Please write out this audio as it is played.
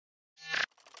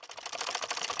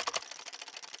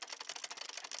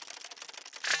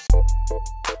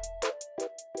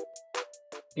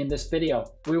In this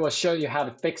video, we will show you how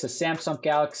to fix a Samsung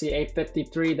Galaxy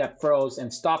A53 that froze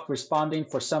and stopped responding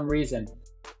for some reason.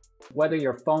 Whether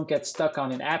your phone gets stuck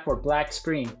on an app or black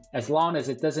screen, as long as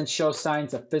it doesn't show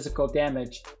signs of physical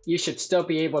damage, you should still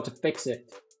be able to fix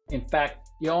it. In fact,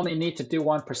 you only need to do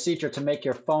one procedure to make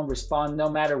your phone respond no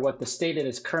matter what the state it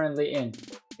is currently in,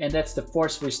 and that's the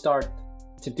force restart.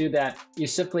 To do that, you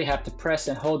simply have to press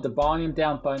and hold the volume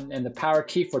down button and the power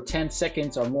key for 10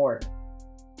 seconds or more.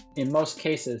 In most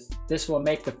cases, this will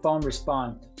make the phone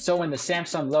respond, so when the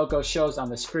Samsung logo shows on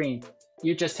the screen,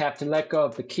 you just have to let go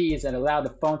of the keys and allow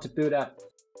the phone to boot up.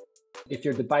 If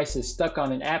your device is stuck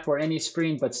on an app or any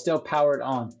screen but still powered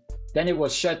on, then it will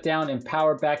shut down and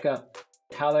power back up.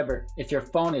 However, if your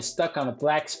phone is stuck on a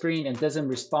black screen and doesn't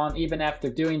respond even after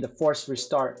doing the force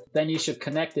restart, then you should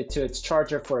connect it to its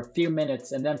charger for a few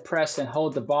minutes and then press and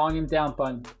hold the volume down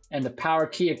button and the power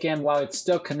key again while it's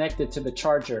still connected to the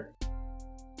charger.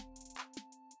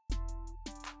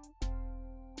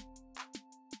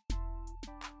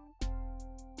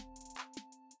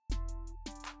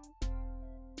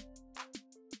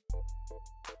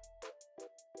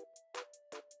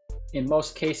 In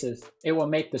most cases, it will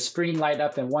make the screen light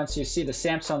up, and once you see the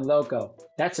Samsung logo,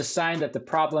 that's a sign that the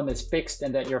problem is fixed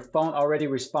and that your phone already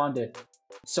responded.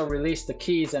 So release the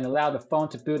keys and allow the phone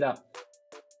to boot up.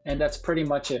 And that's pretty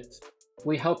much it.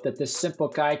 We hope that this simple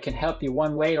guide can help you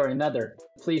one way or another.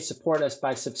 Please support us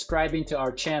by subscribing to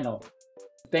our channel.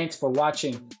 Thanks for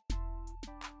watching.